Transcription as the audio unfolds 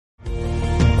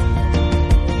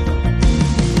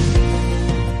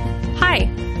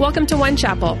Welcome to One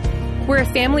Chapel. We're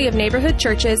a family of neighborhood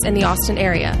churches in the Austin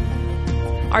area.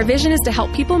 Our vision is to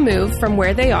help people move from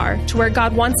where they are to where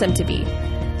God wants them to be.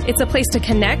 It's a place to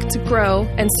connect, grow,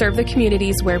 and serve the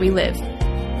communities where we live.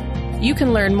 You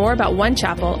can learn more about One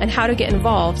Chapel and how to get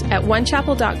involved at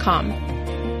onechapel.com.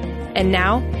 And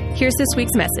now, here's this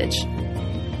week's message.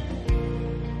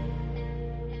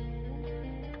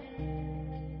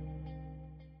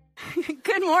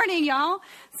 Good morning, y'all.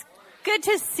 It's good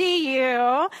to see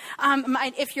you.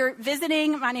 If you're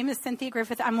visiting, my name is Cynthia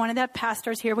Griffith. I'm one of the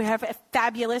pastors here. We have a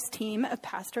fabulous team of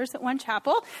pastors at One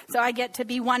Chapel, so I get to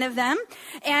be one of them.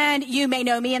 And you may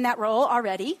know me in that role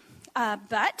already,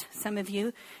 but some of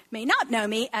you may not know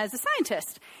me as a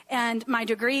scientist. And my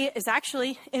degree is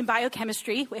actually in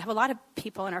biochemistry. We have a lot of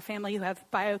people in our family who have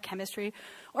biochemistry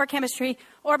or chemistry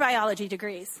or biology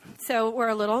degrees. So we're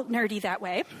a little nerdy that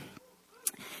way.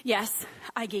 Yes,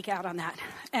 I geek out on that,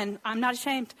 and I'm not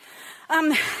ashamed.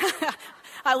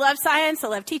 I love science. I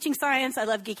love teaching science. I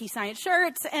love geeky science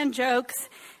shirts and jokes,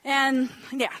 and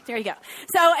yeah, there you go.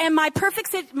 So, and my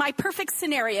perfect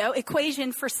scenario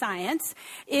equation for science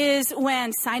is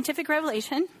when scientific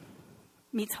revelation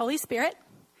meets Holy Spirit,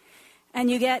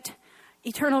 and you get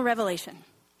eternal revelation.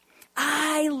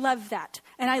 I love that.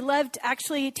 And I loved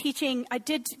actually teaching. I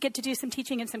did get to do some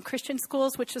teaching in some Christian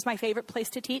schools, which was my favorite place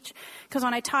to teach. Because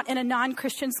when I taught in a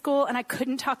non-Christian school and I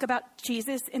couldn't talk about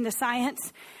Jesus in the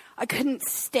science, I couldn't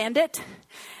stand it.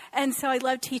 And so I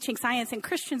love teaching science in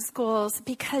Christian schools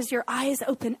because your eyes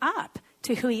open up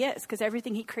to who he is. Because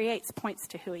everything he creates points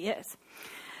to who he is.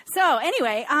 So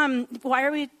anyway, why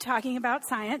are we talking about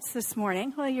science this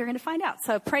morning? Well, you're going to find out.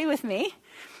 So pray with me.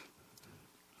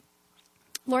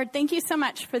 Lord, thank you so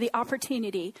much for the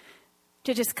opportunity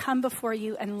to just come before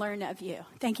you and learn of you.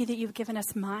 Thank you that you've given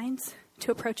us minds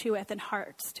to approach you with and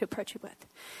hearts to approach you with.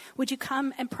 Would you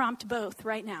come and prompt both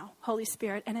right now, Holy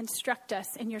Spirit, and instruct us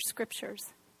in your scriptures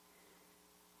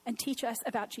and teach us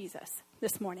about Jesus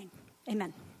this morning.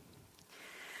 Amen.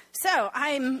 So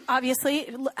I'm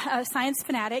obviously a science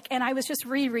fanatic, and I was just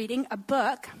rereading a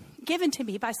book given to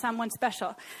me by someone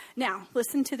special. Now,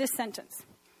 listen to this sentence.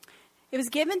 It was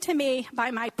given to me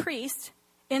by my priest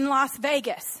in Las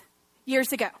Vegas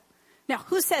years ago. Now,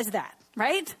 who says that,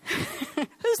 right?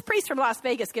 Whose priest from Las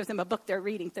Vegas gives them a book they're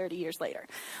reading 30 years later?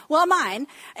 Well, mine.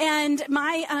 And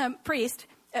my priest,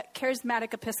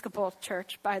 Charismatic Episcopal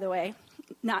Church, by the way,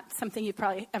 not something you've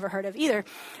probably ever heard of either.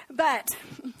 But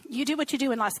you do what you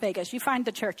do in Las Vegas. You find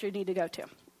the church you need to go to.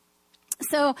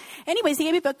 So anyways, he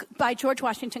gave me a book by George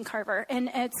Washington Carver,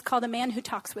 and it's called A Man Who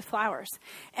Talks with Flowers.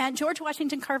 And George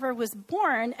Washington Carver was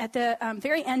born at the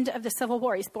very end of the Civil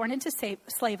War. He's born into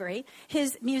slavery.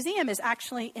 His museum is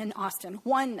actually in Austin.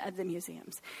 One of the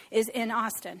museums is in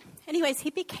Austin. Anyways, he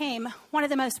became one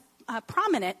of the most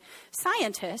prominent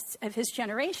scientists of his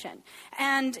generation.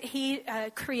 And he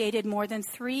created more than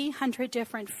 300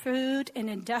 different food and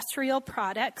industrial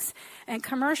products and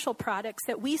commercial products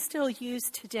that we still use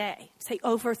today. Say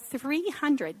over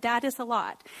 300. That is a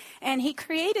lot. And he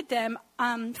created them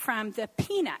from the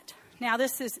peanut. Now,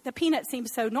 the peanut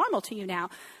seems so normal to you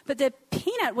now, but the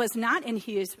peanut was not in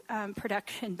huge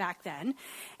production back then.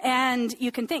 And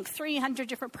you can think 300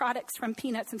 different products from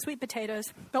peanuts and sweet potatoes,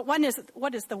 but what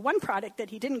is the one product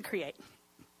that he didn't create?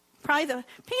 Probably the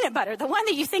peanut butter, the one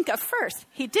that you think of first.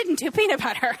 He didn't do peanut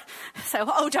butter. So,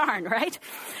 oh darn, right?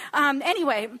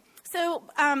 Anyway. So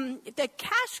the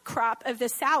cash crop of the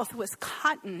South was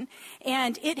cotton,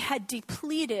 and it had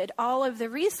depleted all of the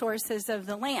resources of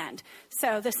the land.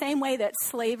 So the same way that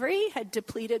slavery had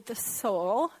depleted the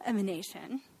soul of a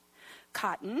nation,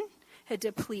 cotton had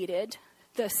depleted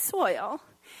the soil.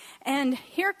 And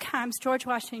here comes George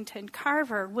Washington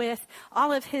Carver with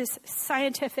all of his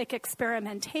scientific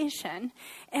experimentation,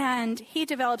 and he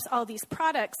develops all these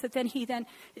products that then he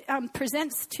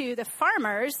presents to the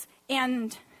farmers,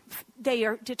 and they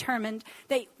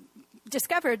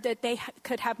discovered that they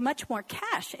could have much more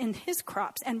cash in his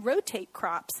crops and rotate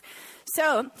crops.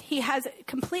 So he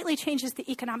completely changes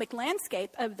the economic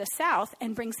landscape of the South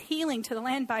and brings healing to the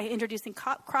land by introducing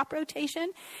crop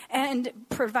rotation and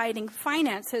providing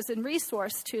finances and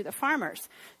resource to the farmers.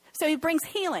 So he brings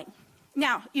healing.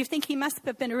 Now, you think he must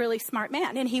have been a really smart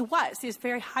man, and he was. He was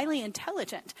very highly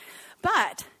intelligent.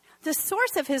 But the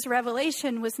source of his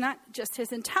revelation was not just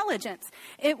his intelligence.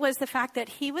 It was the fact that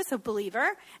he was a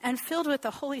believer and filled with the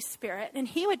Holy Spirit. And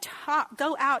he would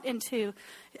go out into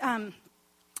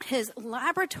his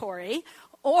laboratory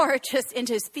or just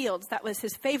into his fields. That was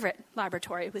his favorite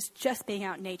laboratory. It was just being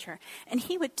out in nature. And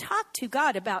he would talk to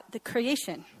God about the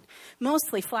creation,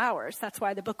 mostly flowers. That's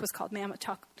why the book was called Man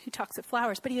Who Talks with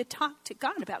Flowers. But he would talk to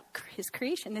God about his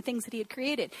creation, the things that he had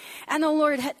created. And the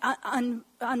Lord had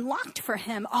unlocked for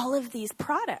him all of these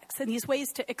products and these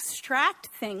ways to extract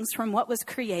things from what was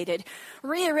created,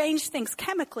 rearrange things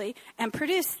chemically, and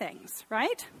produce things,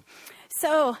 right?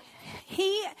 So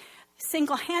he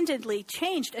single-handedly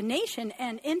changed a nation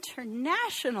and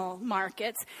international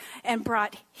markets and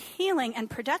brought healing and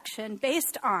production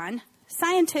based on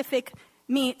scientific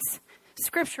meets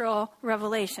scriptural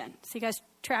revelation. So you guys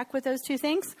track with those two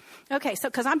things? Okay, so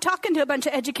because I'm talking to a bunch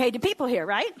of educated people here,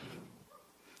 right?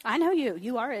 I know you.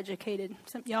 You are educated.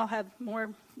 Some y'all have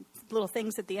more little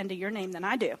things at the end of your name than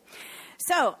I do.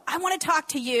 So I want to talk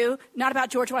to you not about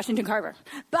George Washington Carver,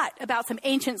 but about some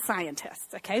ancient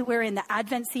scientists, okay? We're in the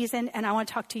Advent season, and I want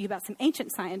to talk to you about some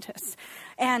ancient scientists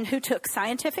and who took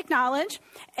scientific knowledge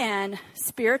and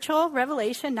spiritual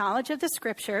revelation, knowledge of the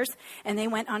scriptures, and they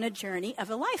went on a journey of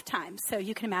a lifetime. So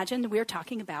you can imagine we're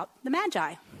talking about the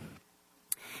Magi.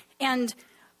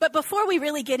 But before we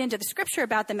really get into the scripture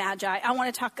about the Magi, I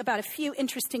want to talk about a few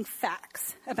interesting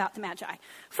facts about the Magi.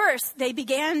 First, they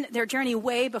began their journey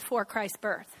way before Christ's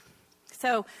birth.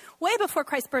 So way before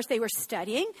Christ's birth, they were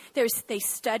studying. They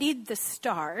studied the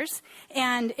stars.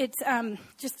 And it's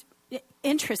just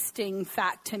interesting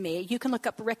fact to me. You can look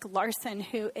up Rick Larson,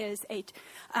 who is a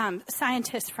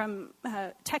scientist from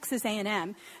Texas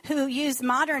A&M, who used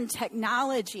modern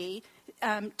technology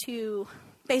to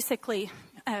basically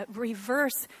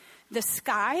reverse the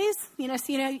skies,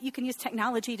 so you can use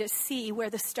technology to see where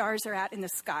the stars are at in the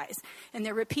skies. And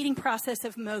they're repeating process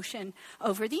of motion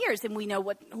over the years. And we know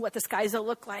what the skies will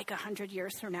look like 100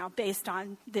 years from now based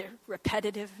on the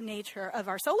repetitive nature of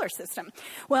our solar system.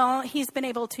 Well, he's been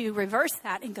able to reverse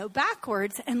that and go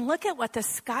backwards and look at what the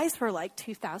skies were like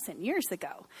 2,000 years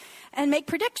ago and make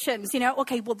predictions.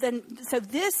 So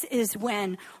this is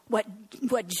when what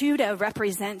Judah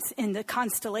represents in the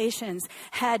constellations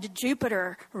had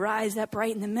Jupiter rise up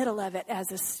right in the middle of it as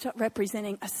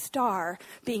representing a star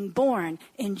being born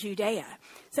in Judea.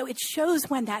 So it shows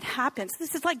when that happens.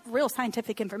 This is like real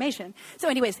scientific information. So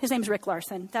anyways, his name's Rick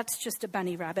Larson. That's just a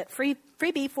bunny rabbit.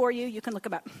 Freebie for you. You can look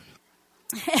him up.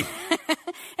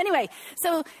 Anyway,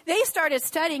 so they started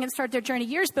studying and started their journey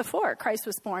years before Christ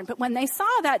was born. But when they saw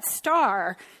that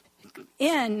star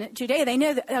in Judea, they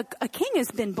knew that a king has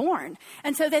been born.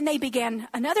 And so then they began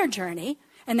another journey.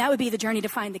 And that would be the journey to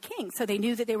find the king. So they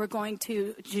knew that they were going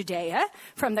to Judea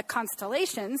from the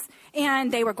constellations,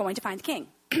 and they were going to find the king.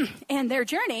 And their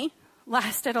journey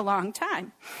lasted a long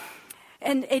time.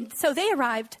 And so they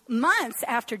arrived months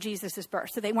after Jesus'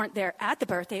 birth. So they weren't there at the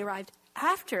birth. They arrived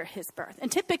after his birth.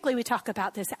 And typically we talk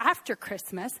about this after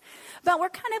Christmas, but we're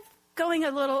kind of going a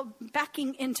little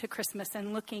backing into Christmas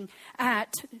and looking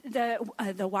at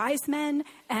the wise men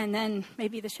and then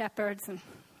maybe the shepherds, and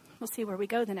we'll see where we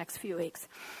go the next few weeks.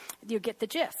 You get the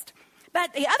gist.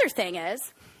 But the other thing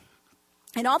is,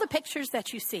 in all the pictures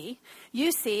that you see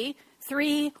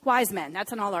 3 wise men.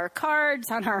 That's on all our cards,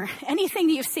 anything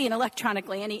you've seen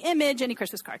electronically, any image, any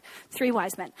Christmas card. 3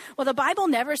 wise men. Well, the Bible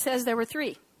never says there were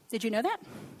 3. Did you know that?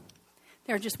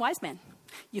 They were just wise men.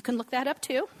 You can look that up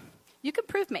too. You can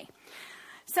prove me.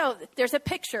 So there's a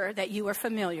picture that you are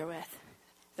familiar with.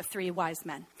 The 3 wise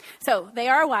men. So they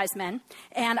are wise men,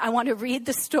 and I want to read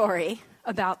the story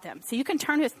about them. So you can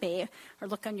turn with me or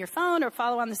look on your phone or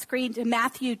follow on the screen to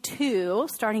Matthew 2,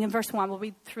 starting in verse 1. We'll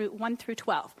read through 1 through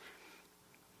 12.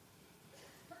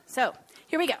 So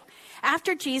here we go.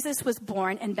 After Jesus was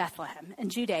born in Bethlehem in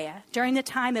Judea, during the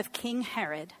time of King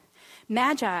Herod,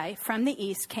 Magi from the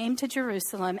east came to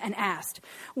Jerusalem and asked,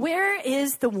 "Where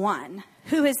is the one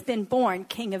who has been born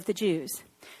King of the Jews?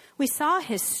 We saw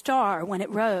his star when it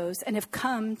rose and have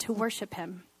come to worship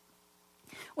him."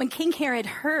 When King Herod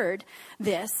heard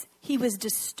this, he was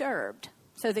disturbed.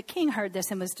 So the king heard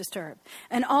this and was disturbed.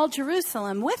 And all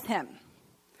Jerusalem with him.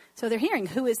 So they're hearing,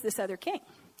 who is this other king?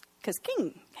 Because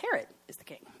King Herod is the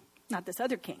king, not this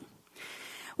other king.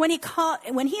 When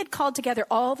he had called together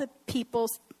all the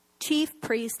people's chief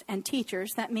priests and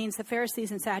teachers, that means the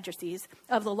Pharisees and Sadducees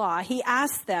of the law, he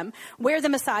asked them where the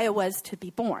Messiah was to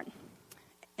be born.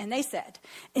 And they said,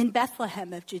 "In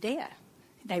Bethlehem of Judea,"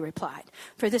 they replied,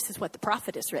 "for this is what the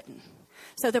prophet has written."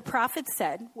 So the prophet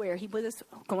said where he was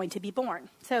going to be born.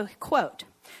 So, quote,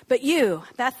 "But you,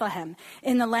 Bethlehem,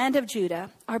 in the land of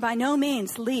Judah, are by no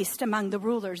means least among the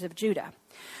rulers of Judah.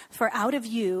 For out of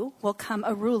you will come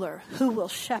a ruler who will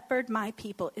shepherd my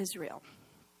people Israel."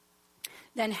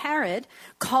 Then Herod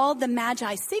called the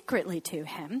Magi secretly to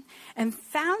him and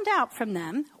found out from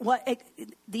them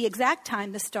the exact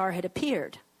time the star had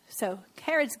appeared. So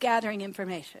Herod's gathering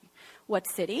information. What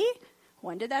city?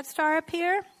 When did that star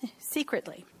appear?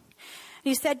 Secretly.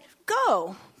 He said,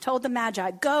 go, told the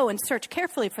Magi, go and search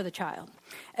carefully for the child.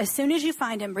 As soon as you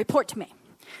find him, report to me,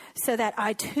 so that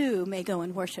I too may go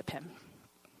and worship him.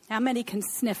 How many can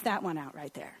sniff that one out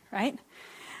right there, right?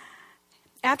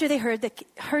 After they heard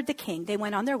the king, they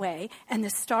went on their way, and the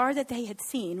star that they had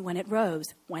seen when it rose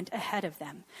went ahead of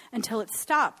them until it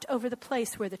stopped over the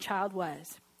place where the child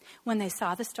was. When they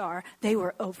saw the star, they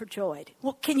were overjoyed.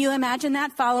 Well, can you imagine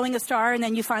that, following a star and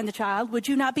then you find the child? Would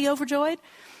you not be overjoyed?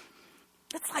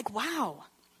 It's like, wow.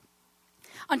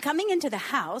 On coming into the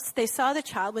house, they saw the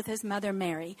child with his mother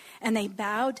Mary, and they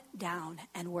bowed down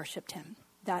and worshiped him.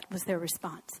 That was their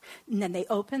response. And then they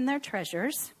opened their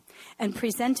treasures and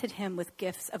presented him with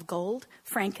gifts of gold,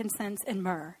 frankincense, and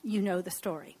myrrh. You know the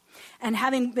story. And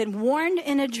having been warned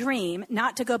in a dream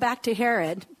not to go back to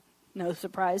Herod, no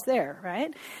surprise there,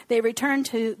 right? They returned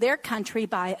to their country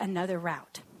by another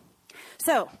route.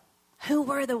 So, who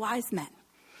were the wise men?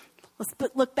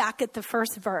 Let's look back at the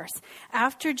first verse.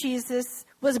 After Jesus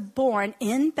was born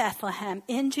in Bethlehem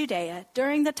in Judea,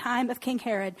 during the time of King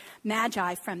Herod,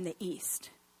 Magi from the east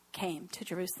came to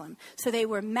Jerusalem. So they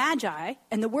were Magi,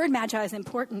 and the word Magi is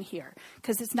important here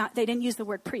because they didn't use the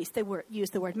word priest, they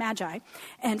used the word Magi,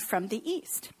 and from the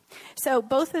east. So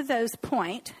both of those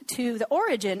point to the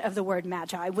origin of the word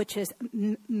Magi, which is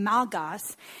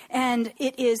Malgas, and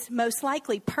it is most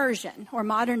likely Persian or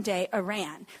modern day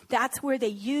Iran. That's where they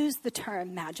used the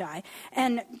term Magi,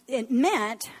 and it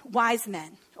meant wise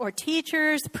men or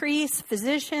teachers, priests,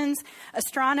 physicians,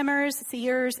 astronomers,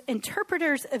 seers,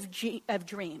 interpreters of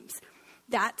dreams.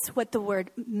 That's what the word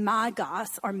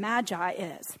Magos or Magi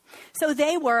is. So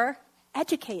they were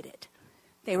educated.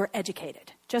 They were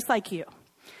educated, just like you.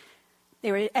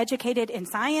 They were educated in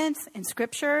science, in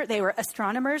scripture. They were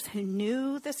astronomers who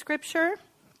knew the scripture.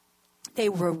 They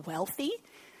were wealthy.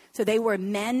 So they were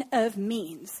men of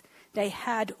means. They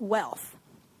had wealth.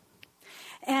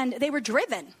 And they were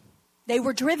driven. They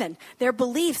were driven. Their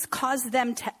beliefs caused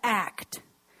them to act.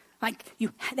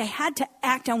 They had to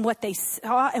act on what they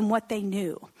saw and what they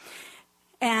knew.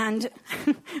 And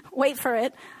wait for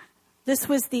it. This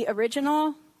was the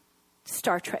original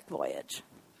Star Trek voyage.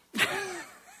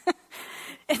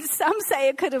 And some say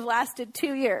it could have lasted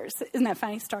 2 years. Isn't that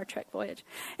funny? Star Trek voyage.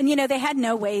 And, they had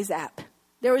no Waze app.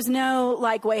 There was no,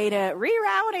 way to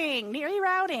rerouting.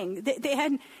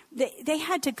 They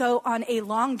had to go on a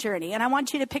long journey. And I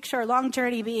want you to picture a long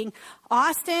journey being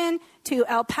Austin to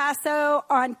El Paso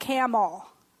on camel.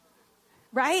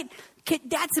 Right?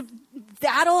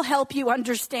 That'll help you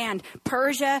understand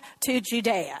Persia to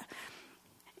Judea.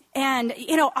 And,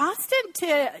 Austin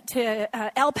to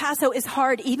El Paso is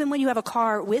hard even when you have a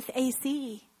car with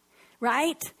AC,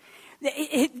 right?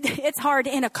 It's hard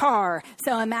in a car,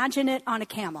 so imagine it on a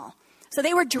camel. So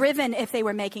they were driven if they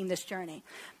were making this journey.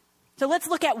 So let's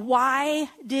look at why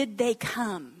did they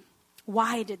come?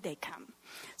 Why did they come?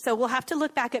 So we'll have to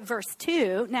look back at verse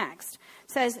 2 next.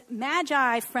 It says,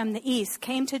 Magi from the east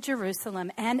came to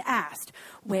Jerusalem and asked,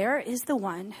 where is the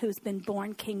one who's been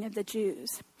born King of the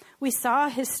Jews? We saw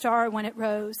his star when it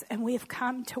rose, and we have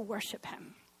come to worship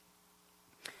him.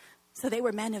 So they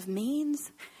were men of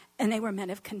means, and they were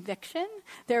men of conviction.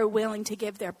 They were willing to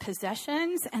give their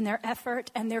possessions and their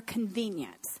effort and their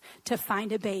convenience to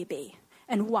find a baby.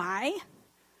 And why?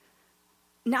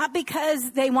 Not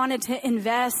because they wanted to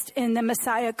invest in the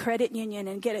Messiah Credit Union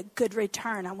and get a good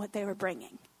return on what they were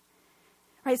bringing.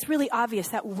 Right? It's really obvious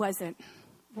that wasn't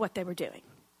what they were doing.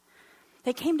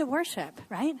 They came to worship,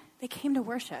 right? They came to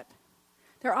worship.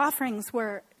 Their offerings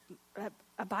were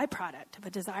a byproduct of a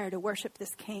desire to worship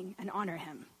this king and honor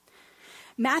him.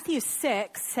 Matthew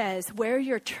 6 says, where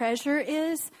your treasure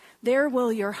is, there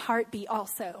will your heart be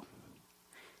also.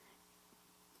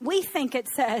 We think it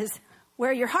says,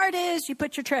 where your heart is, you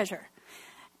put your treasure.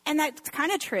 And that's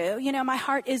kind of true. My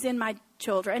heart is in my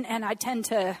children, and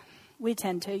we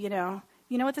tend to, you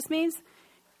know what this means?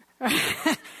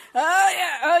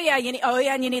 Oh yeah,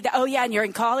 and you need that. Oh yeah, and you're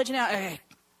in college now. Okay.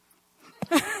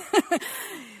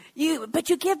 But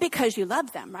you give because you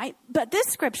love them, right? But this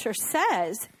scripture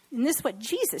says, and this is what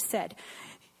Jesus said,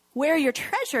 where your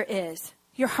treasure is,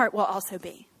 your heart will also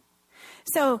be.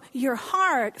 So your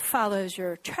heart follows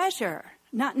your treasure,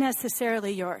 not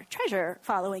necessarily your treasure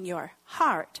following your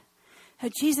heart.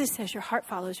 Jesus says your heart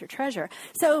follows your treasure.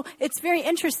 So it's very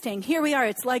interesting. Here we are,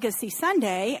 it's Legacy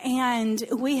Sunday, and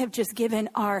we have just given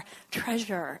our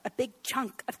treasure, a big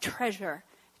chunk of treasure,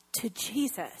 to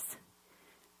Jesus.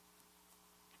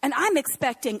 And I'm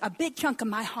expecting a big chunk of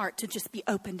my heart to just be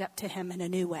opened up to him in a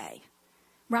new way,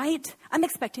 right? I'm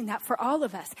expecting that for all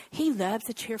of us. He loves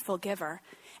a cheerful giver,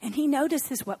 and he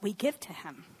notices what we give to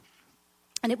him.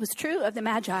 And it was true of the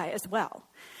Magi as well.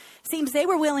 Seems they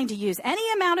were willing to use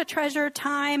any amount of treasure,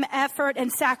 time, effort,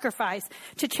 and sacrifice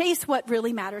to chase what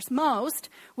really matters most,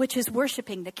 which is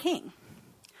worshiping the King.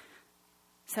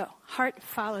 So, heart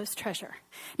follows treasure.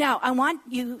 Now, I want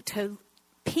you to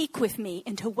peek with me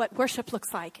into what worship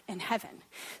looks like in heaven.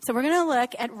 So we're going to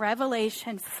look at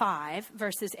Revelation 5,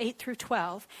 verses 8 through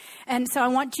 12. And so I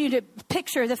want you to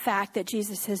picture the fact that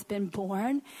Jesus has been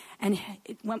born. And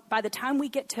by the time we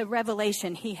get to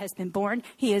Revelation, he has been born.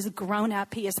 He has grown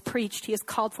up. He has preached. He has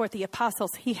called forth the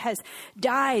apostles. He has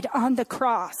died on the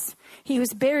cross. He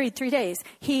was buried 3 days.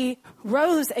 He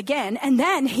rose again. And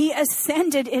then he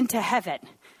ascended into heaven.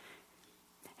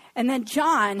 And then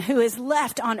John, who is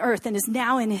left on earth and is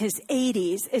now in his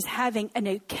 80s, is having an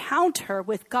encounter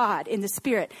with God in the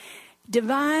Spirit.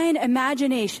 Divine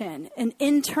imagination, an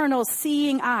internal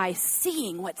seeing eye,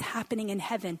 seeing what's happening in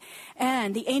heaven.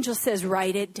 And the angel says,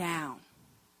 write it down.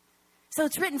 So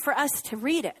it's written for us to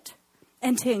read it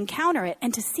and to encounter it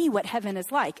and to see what heaven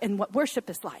is like and what worship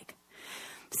is like.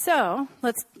 So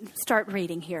let's start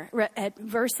reading here at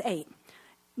verse 8.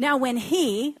 Now when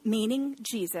he, meaning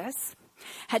Jesus,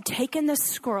 had taken the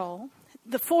scroll,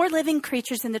 the 4 living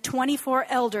creatures and the 24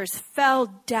 elders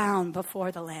fell down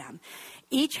before the Lamb,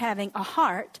 each having a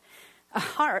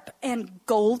harp, and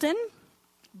golden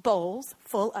bowls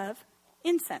full of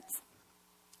incense,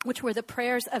 which were the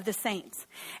prayers of the saints.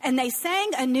 And they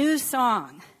sang a new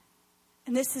song.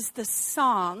 And this is the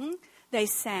song they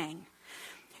sang.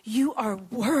 You are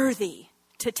worthy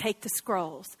to take the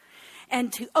scrolls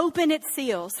and to open its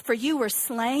seals, for you were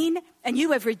slain, and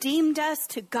you have redeemed us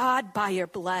to God by your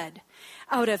blood,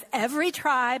 out of every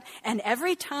tribe and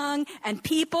every tongue and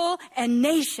people and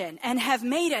nation, and have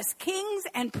made us kings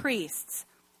and priests.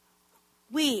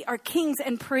 We are kings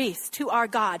and priests to our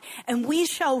God, and we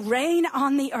shall reign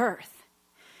on the earth.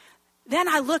 Then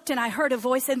I looked and I heard a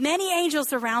voice of many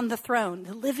angels around the throne,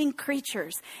 the living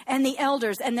creatures and the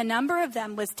elders. And the number of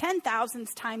them was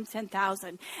 10,000 times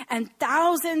 10,000 and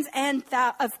thousands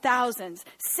of thousands,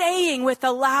 saying with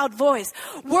a loud voice,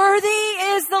 worthy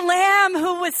is the Lamb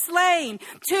who was slain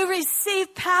to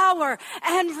receive power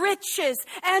and riches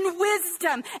and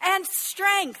wisdom and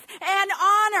strength and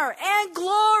honor and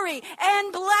glory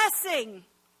and blessing.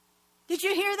 Did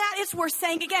you hear that? It's worth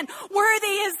saying again. Worthy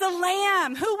is the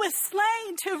Lamb who was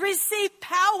slain to receive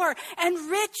power and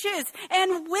riches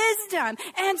and wisdom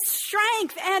and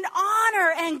strength and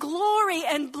honor and glory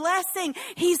and blessing.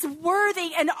 He's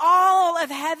worthy, and all of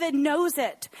heaven knows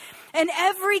it. And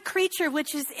every creature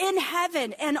which is in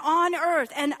heaven and on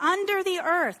earth and under the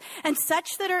earth, and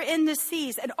such that are in the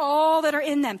seas and all that are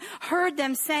in them, heard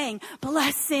them saying,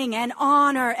 blessing and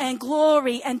honor and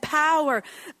glory and power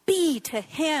be to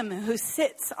him who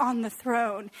sits on the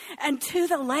throne and to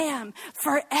the Lamb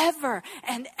forever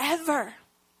and ever.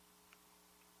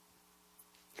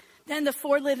 Then the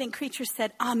 4 living creatures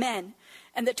said, Amen.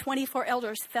 And the 24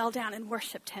 elders fell down and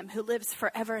worshiped him who lives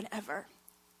forever and ever.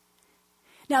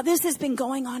 Now, this has been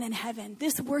going on in heaven.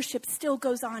 This worship still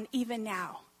goes on even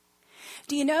now.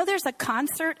 Do you know there's a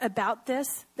concert about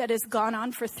this that has gone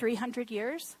on for 300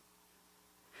 years?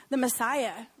 The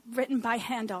Messiah, written by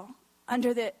Handel,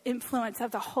 under the influence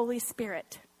of the Holy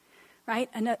Spirit, right?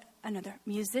 Another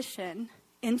musician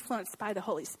influenced by the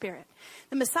Holy Spirit.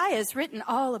 The Messiah has written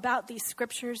all about these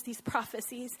scriptures, these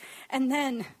prophecies, and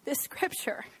then this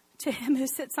scripture, to him who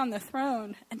sits on the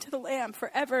throne and to the Lamb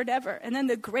forever and ever. And then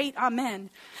the great Amen.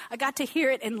 I got to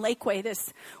hear it in Lakeway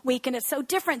this week, and it's so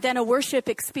different than a worship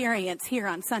experience here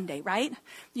on Sunday, right?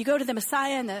 You go to the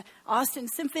Messiah and the Austin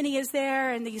Symphony is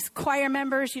there, and these choir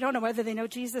members, you don't know whether they know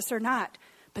Jesus or not,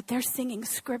 but they're singing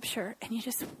scripture, and you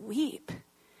just weep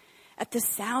at the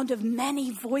sound of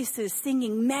many voices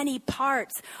singing many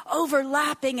parts,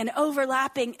 overlapping,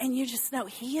 and you just know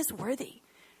he is worthy.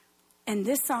 And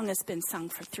this song has been sung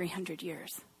for 300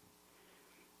 years.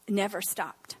 Never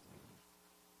stopped.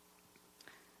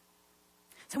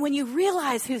 So when you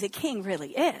realize who the King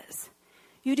really is,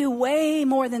 you do way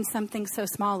more than something so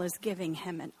small as giving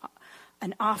him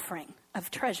an offering of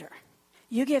treasure.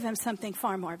 You give him something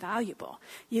far more valuable.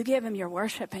 You give him your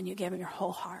worship, and you give him your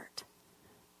whole heart.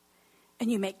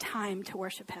 And you make time to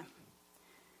worship him.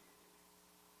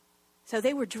 So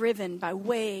they were driven by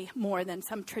way more than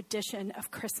some tradition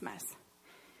of Christmas.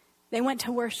 They went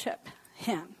to worship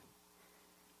him.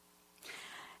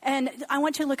 And I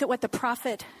want you to look at what the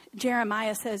prophet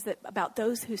Jeremiah says about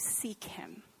those who seek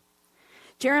him.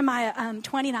 Jeremiah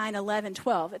 29, 11,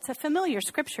 12. It's a familiar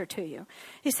scripture to you.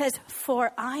 He says,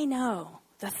 "For I know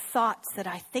the thoughts that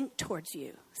I think towards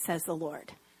you, says the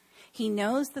Lord." He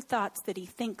knows the thoughts that he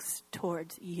thinks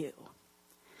towards you.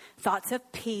 Thoughts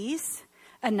of peace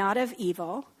and not of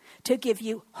evil, to give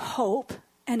you hope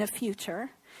and a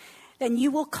future. Then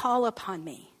you will call upon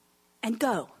me and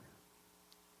go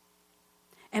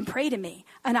and pray to me,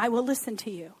 and I will listen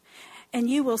to you. And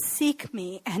you will seek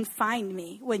me and find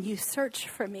me when you search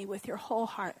for me with your whole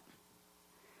heart.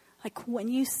 Like when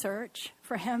you search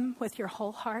for him with your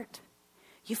whole heart,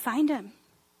 you find him.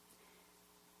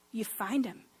 You find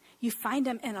him. You find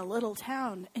him in a little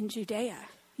town in Judea.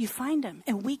 You find him.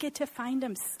 And we get to find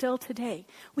him still today.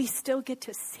 We still get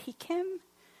to seek him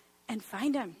and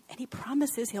find him. And he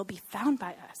promises he'll be found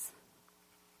by us.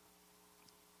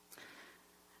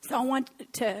 So I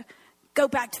want to go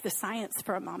back to the science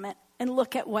for a moment and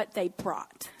look at what they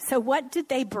brought. So what did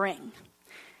they bring?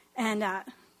 And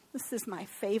this is my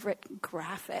favorite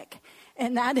graphic.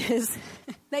 And that is,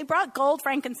 they brought gold,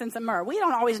 frankincense, and myrrh. We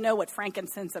don't always know what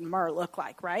frankincense and myrrh look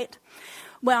like, right?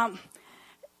 Well,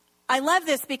 I love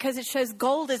this because it shows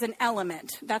gold is an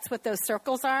element. That's what those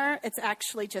circles are. It's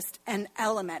actually just an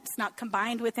element. It's not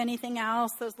combined with anything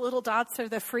else. Those little dots are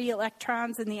the free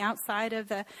electrons in the outside of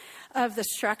the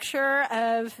structure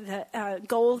of the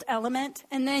gold element.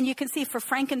 And then you can see for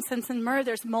frankincense and myrrh,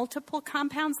 there's multiple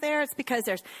compounds there. It's because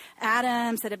there's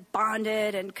atoms that have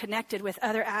bonded and connected with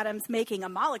other atoms, making a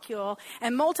molecule,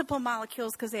 and multiple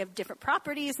molecules because they have different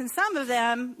properties. And some of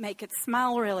them make it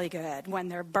smell really good when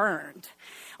they're burned,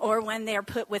 or when they're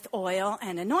put with oil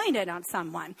and anointed on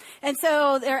someone. And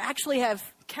so they actually have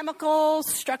chemical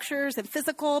structures and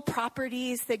physical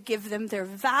properties that give them their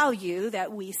value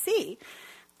that we see.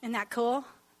 Isn't that cool?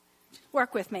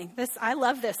 Work with me. I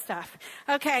love this stuff.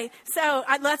 Okay, so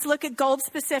let's look at gold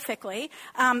specifically.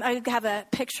 I have a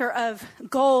picture of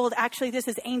gold. Actually, this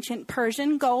is ancient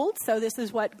Persian gold. So this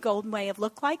is what gold may have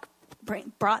looked like,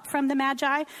 brought from the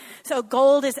Magi. So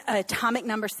gold is atomic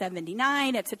number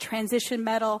 79. It's a transition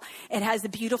metal. It has a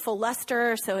beautiful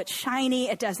luster, so it's shiny.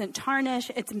 It doesn't tarnish.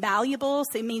 It's malleable,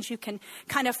 so it means you can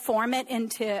kind of form it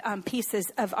into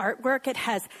pieces of artwork. It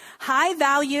has high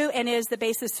value and is the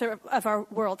basis of our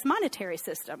world's monetary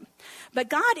system. But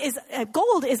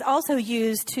gold is also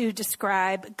used to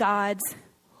describe God's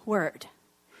word.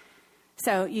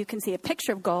 So you can see a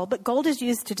picture of gold, but gold is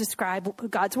used to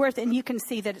describe God's worth, and you can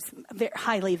see that it's very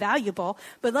highly valuable.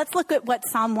 But let's look at what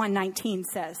Psalm 119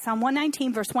 says. Psalm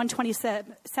 119, verse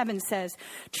 127 says,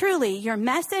 "Truly, your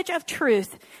message of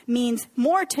truth means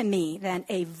more to me than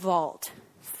a vault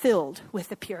filled with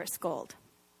the purest gold."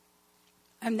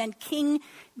 And then King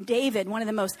David, one of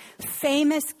the most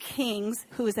famous kings,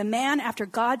 who is a man after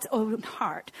God's own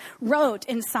heart, wrote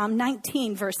in Psalm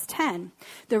 19, verse 10,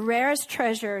 "The rarest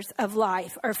treasures of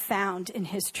life are found in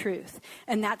his truth.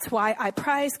 And that's why I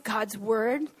prize God's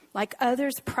word like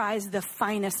others prize the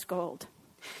finest gold.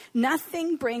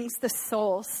 Nothing brings the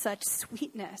soul such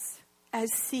sweetness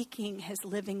as seeking his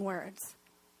living words."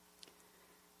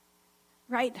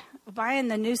 Right? Buying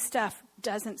the new stuff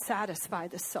doesn't satisfy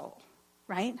the soul.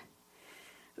 Right?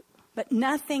 But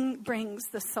nothing brings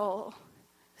the soul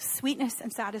sweetness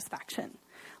and satisfaction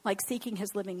like seeking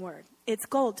his living word. It's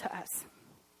gold to us.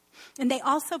 And they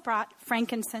also brought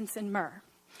frankincense and myrrh.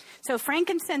 So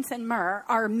frankincense and myrrh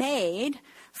are made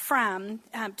from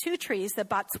two trees, the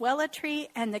Boswellia tree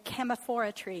and the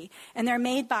Camphora tree. And they're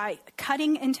made by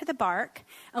cutting into the bark,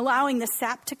 allowing the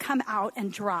sap to come out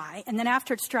and dry. And then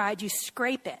after it's dried, you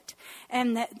scrape it.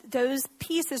 And those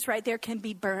pieces right there can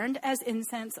be burned as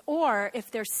incense, or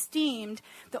if they're steamed,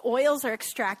 the oils are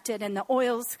extracted and the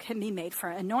oils can be made for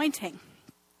anointing.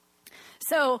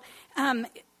 So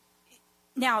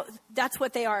now that's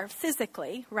what they are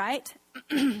physically, right?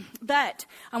 But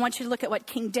I want you to look at what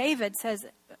King David says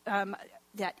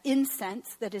that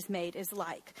incense that is made is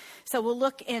like. So we'll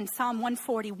look in Psalm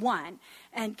 141,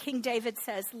 and King David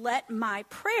says, "Let my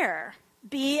prayer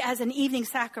be as an evening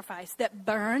sacrifice that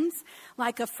burns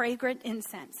like a fragrant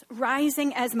incense,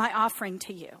 rising as my offering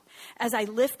to you, as I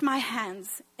lift my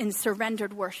hands in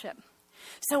surrendered worship."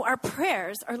 So our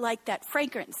prayers are like that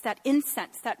fragrance, that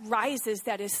incense that rises,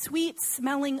 that is sweet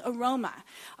smelling aroma.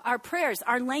 Our prayers,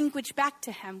 our language back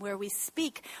to him, where we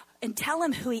speak and tell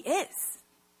him who he is.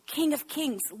 King of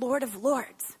kings, Lord of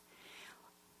lords,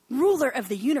 ruler of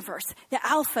the universe, the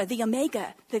Alpha, the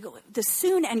Omega, the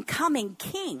soon and coming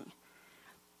King.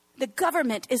 The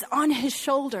government is on his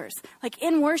shoulders. Like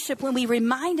in worship, when we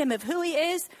remind him of who he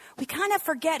is, we kind of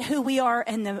forget who we are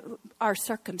in our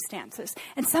circumstances.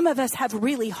 And some of us have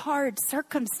really hard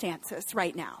circumstances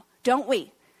right now, don't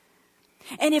we?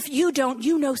 And if you don't,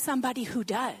 you know somebody who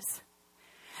does.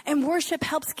 And worship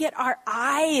helps get our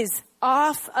eyes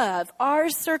off of our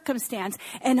circumstance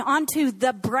and onto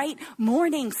the bright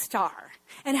morning star,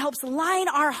 and helps line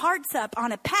our hearts up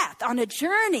on a path, on a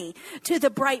journey to the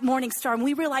bright morning star. And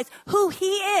we realize who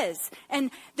he is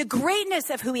and the greatness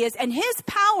of who he is and his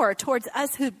power towards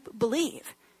us who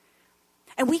believe.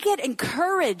 And we get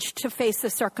encouraged to face the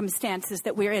circumstances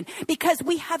that we're in because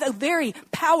we have a very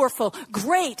powerful,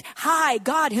 great, high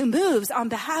God who moves on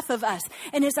behalf of us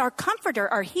and is our comforter,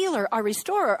 our healer, our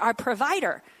restorer, our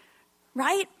provider,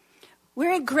 right?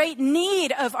 We're in great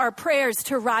need of our prayers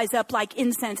to rise up like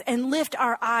incense and lift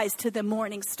our eyes to the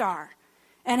morning star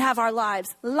and have our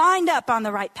lives lined up on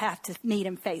the right path to meet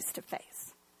him face to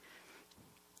face.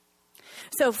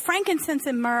 So frankincense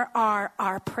and myrrh are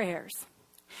our prayers.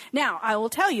 Now, I will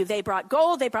tell you, they brought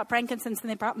gold, they brought frankincense, and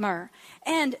they brought myrrh.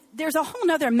 And there's a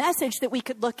whole other message that we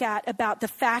could look at about the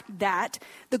fact that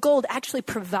the gold actually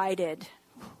provided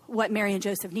what Mary and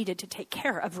Joseph needed to take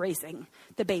care of raising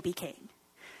the baby king,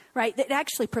 right? It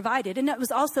actually provided, and it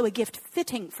was also a gift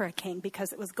fitting for a king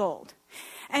because it was gold.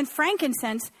 And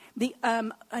frankincense, the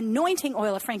anointing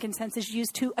oil of frankincense is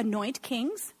used to anoint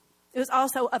kings. It was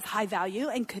also of high value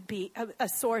and could be a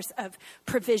source of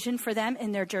provision for them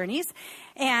in their journeys.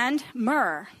 And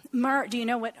myrrh, do you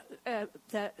know what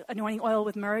the anointing oil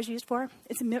with myrrh is used for?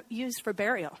 It's used for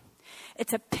burial.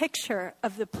 It's a picture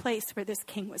of the place where this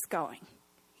king was going.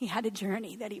 He had a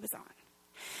journey that he was on.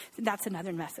 So that's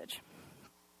another message.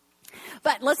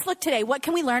 But let's look today. What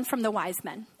can we learn from the wise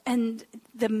men? And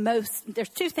there's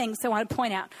two things I want to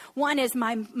point out. One is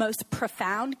my most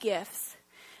profound gifts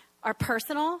are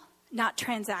personal, not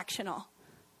transactional.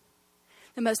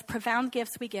 The most profound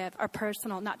gifts we give are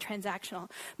personal, not transactional.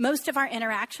 Most of our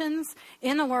interactions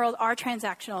in the world are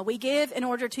transactional. We give in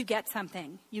order to get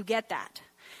something. You get that.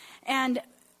 And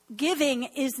giving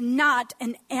is not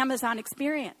an Amazon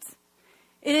experience.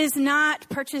 It is not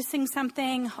purchasing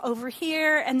something over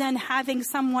here and then having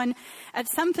someone at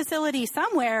some facility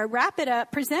somewhere wrap it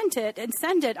up, present it, and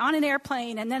send it on an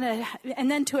airplane and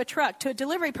then to a truck, to a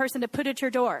delivery person to put at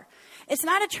your door. It's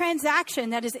not a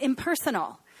transaction that is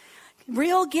impersonal.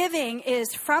 Real giving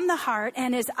is from the heart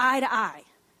and is eye to eye,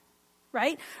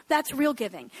 right? That's real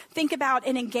giving. Think about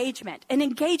an engagement. An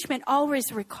engagement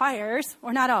always requires,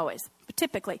 or not always, but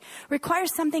typically,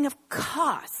 requires something of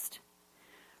cost.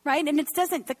 Right? And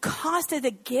the cost of the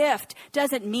gift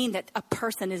doesn't mean that a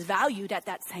person is valued at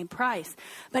that same price,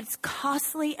 but it's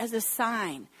costly as a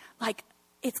sign. Like,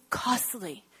 it's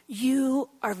costly. You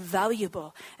are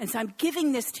valuable. And so I'm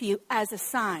giving this to you as a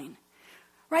sign.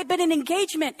 Right? But an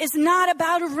engagement is not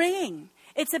about a ring.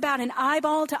 It's about an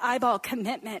eyeball to eyeball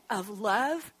commitment of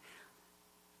love.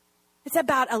 It's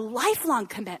about a lifelong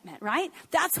commitment, right?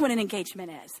 That's what an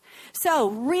engagement is.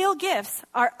 So real gifts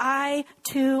are eye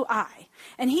to eye.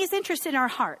 And he's interested in our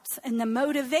hearts. And the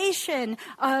motivation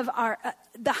of our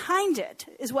behind it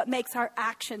is what makes our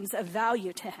actions of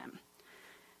value to him.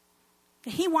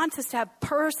 He wants us to have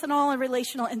personal and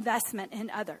relational investment in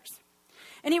others.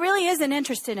 And he really isn't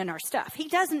interested in our stuff. He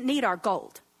doesn't need our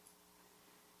gold.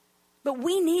 But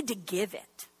we need to give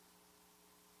it.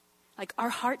 Like, our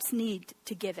hearts need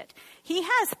to give it. He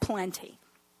has plenty,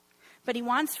 but he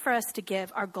wants for us to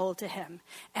give our gold to him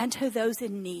and to those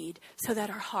in need so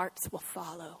that our hearts will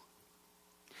follow.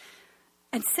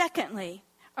 And secondly,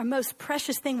 our most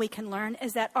precious thing we can learn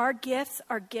is that our gifts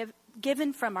are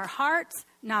given from our hearts,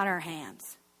 not our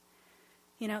hands.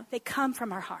 You know, they come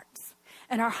from our hearts,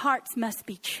 and our hearts must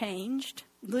be changed.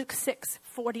 Luke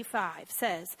 6:45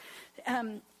 says,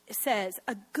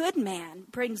 a good man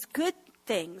brings good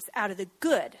things out of the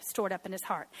good stored up in his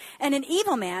heart. And an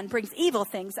evil man brings evil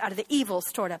things out of the evil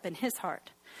stored up in his heart.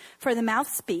 For the mouth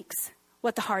speaks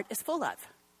what the heart is full of.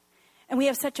 And we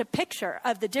have such a picture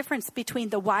of the difference between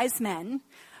the wise men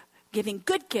giving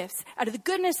good gifts out of the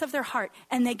goodness of their heart,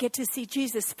 and they get to see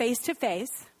Jesus face to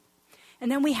face.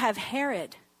 And then we have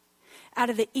Herod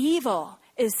out of the evil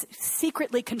is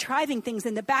secretly contriving things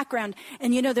in the background.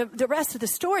 And you know, the rest of the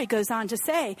story goes on to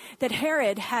say that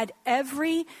Herod had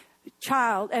every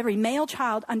male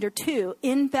child under 2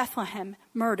 in Bethlehem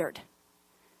murdered.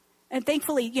 And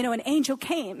thankfully, you know, an angel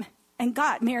came and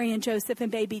got Mary and Joseph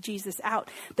and baby Jesus out.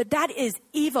 But that is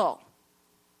evil.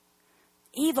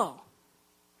 Evil.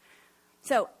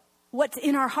 So what's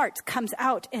in our hearts comes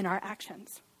out in our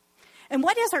actions. And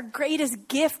what is our greatest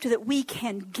gift that we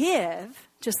can give,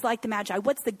 just like the Magi?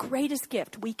 What's the greatest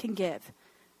gift we can give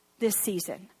this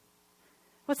season?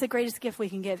 What's the greatest gift we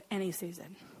can give any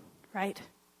season, right?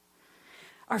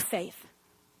 Our faith.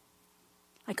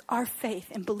 Like our faith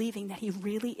in believing that he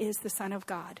really is the Son of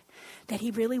God, that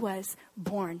he really was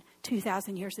born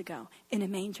 2,000 years ago in a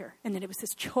manger, and that it was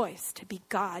his choice to be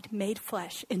God made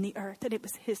flesh in the earth, that it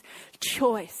was his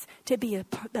choice to be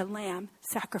the lamb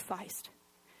sacrificed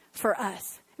for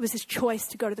us. It was his choice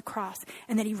to go to the cross,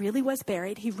 and that he really was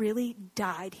buried. He really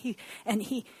died. He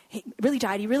really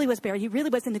died. He really was buried. He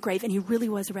really was in the grave, and he really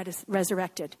was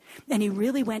resurrected. And he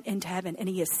really went into heaven, and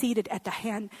he is seated at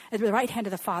the right hand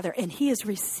of the Father, and he is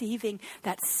receiving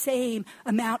that same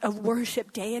amount of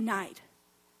worship day and night,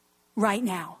 right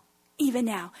now, even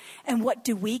now. And what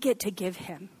do we get to give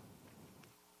him?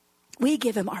 We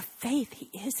give him our faith.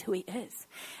 He is who he is.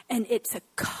 And it's a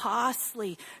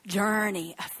costly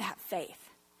journey of that faith.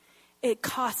 It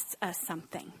costs us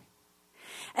something.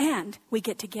 And we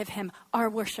get to give him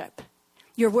our worship.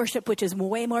 Your worship, which is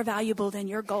way more valuable than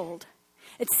your gold.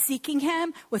 It's seeking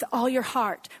him with all your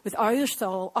heart, with all your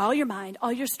soul, all your mind,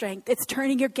 all your strength. It's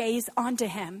turning your gaze onto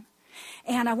him.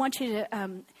 And I want you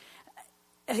to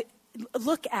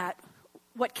look at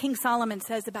what King Solomon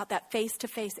says about that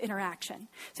face-to-face interaction.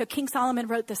 So King Solomon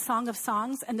wrote the Song of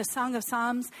Songs, and the Song of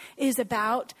Songs is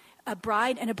about a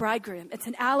bride and a bridegroom. It's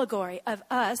an allegory of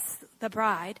us, the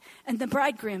bride, and the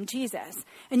bridegroom, Jesus.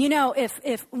 And you know,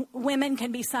 if women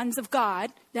can be sons of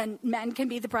God, then men can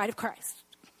be the bride of Christ.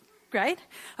 Right?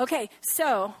 Okay,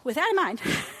 so with that in mind,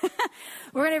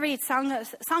 we're going to read Song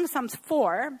of Psalms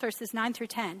 4, verses 9 through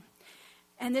 10.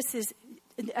 And this is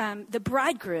the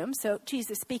bridegroom, so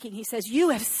Jesus speaking, he says, "You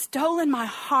have stolen my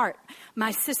heart,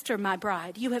 my sister, my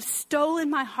bride. You have stolen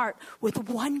my heart with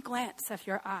one glance of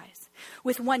your eyes,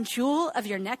 with one jewel of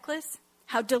your necklace.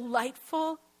 How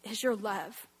delightful is your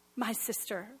love, my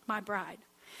sister, my bride.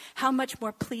 How much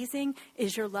more pleasing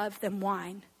is your love than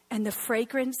wine, and the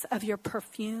fragrance of your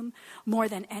perfume more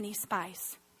than any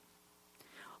spice."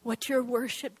 What your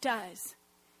worship does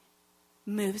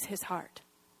moves his heart.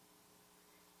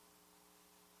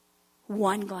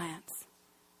 One glance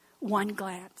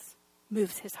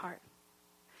moves his heart.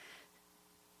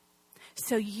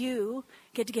 So you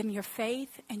get to give him your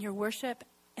faith and your worship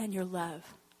and your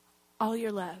love, all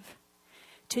your love,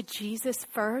 to Jesus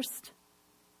first.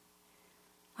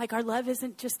 Like our love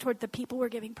isn't just toward the people we're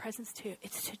giving presents to,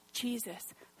 it's to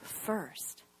Jesus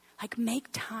first. Like make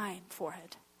time for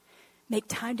it. Make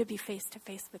time to be face to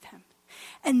face with him.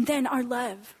 And then our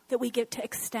love that we get to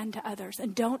extend to others.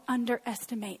 And don't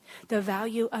underestimate the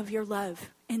value of your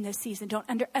love in this season. Don't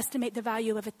underestimate the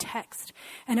value of a text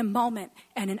and a moment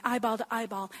and an eyeball to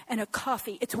eyeball and a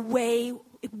coffee. It's way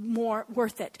more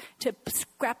worth it to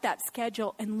scrap that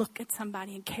schedule and look at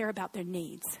somebody and care about their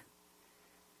needs.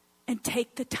 And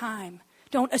take the time.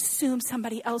 Don't assume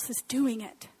somebody else is doing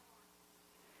it.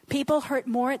 People hurt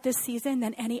more at this season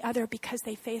than any other because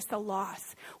they face the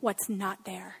loss, what's not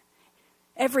there.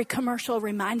 Every commercial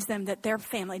reminds them that their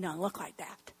family doesn't look like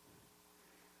that.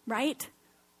 Right?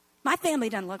 My family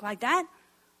doesn't look like that.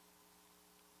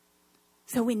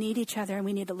 So we need each other and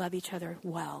we need to love each other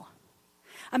well.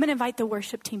 I'm going to invite the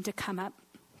worship team to come up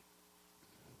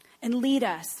and lead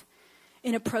us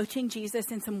in approaching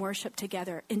Jesus in some worship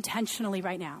together intentionally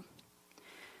right now.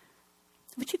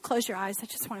 Would you close your eyes? I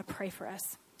just want to pray for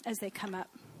us as they come up.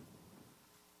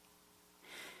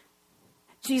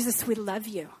 Jesus, we love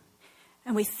you.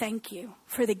 And we thank you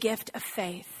for the gift of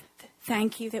faith.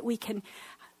 Thank you that we can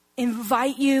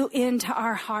invite you into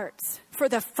our hearts for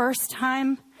the first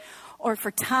time or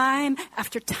for time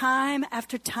after time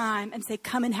after time and say,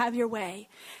 come and have your way.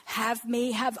 Have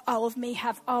me, have all of me,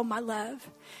 have all my love.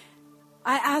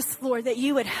 I ask, Lord, that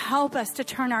you would help us to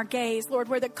turn our gaze, Lord,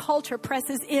 where the culture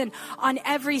presses in on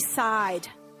every side.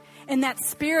 And that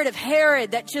spirit of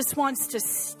Herod that just wants to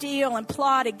steal and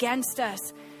plot against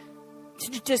us,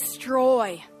 to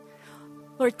destroy.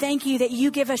 Lord, thank you that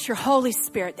you give us your Holy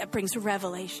Spirit that brings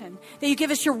revelation. That you give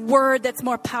us your word that's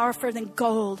more powerful than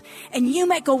gold. And you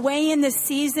make a way in this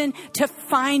season to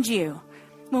find you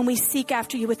when we seek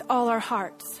after you with all our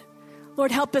hearts.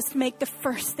 Lord, help us make the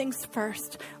first things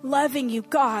first. Loving you,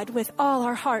 God, with all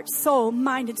our heart, soul,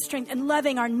 mind, and strength. And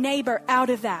loving our neighbor out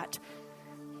of that.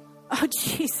 Oh,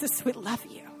 Jesus, we love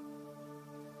you.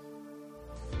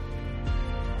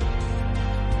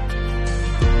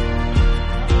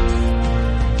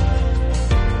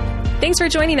 Thanks for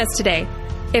joining us today.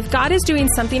 If God is doing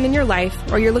something in your life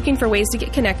or you're looking for ways to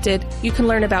get connected, you can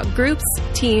learn about groups,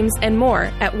 teams, and more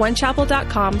at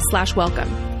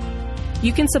onechapel.com/welcome.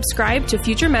 You can subscribe to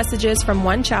future messages from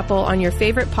One Chapel on your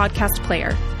favorite podcast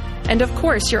player. And of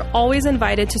course, you're always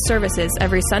invited to services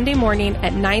every Sunday morning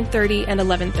at 9:30 and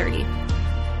 11:30.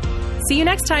 See you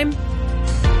next time.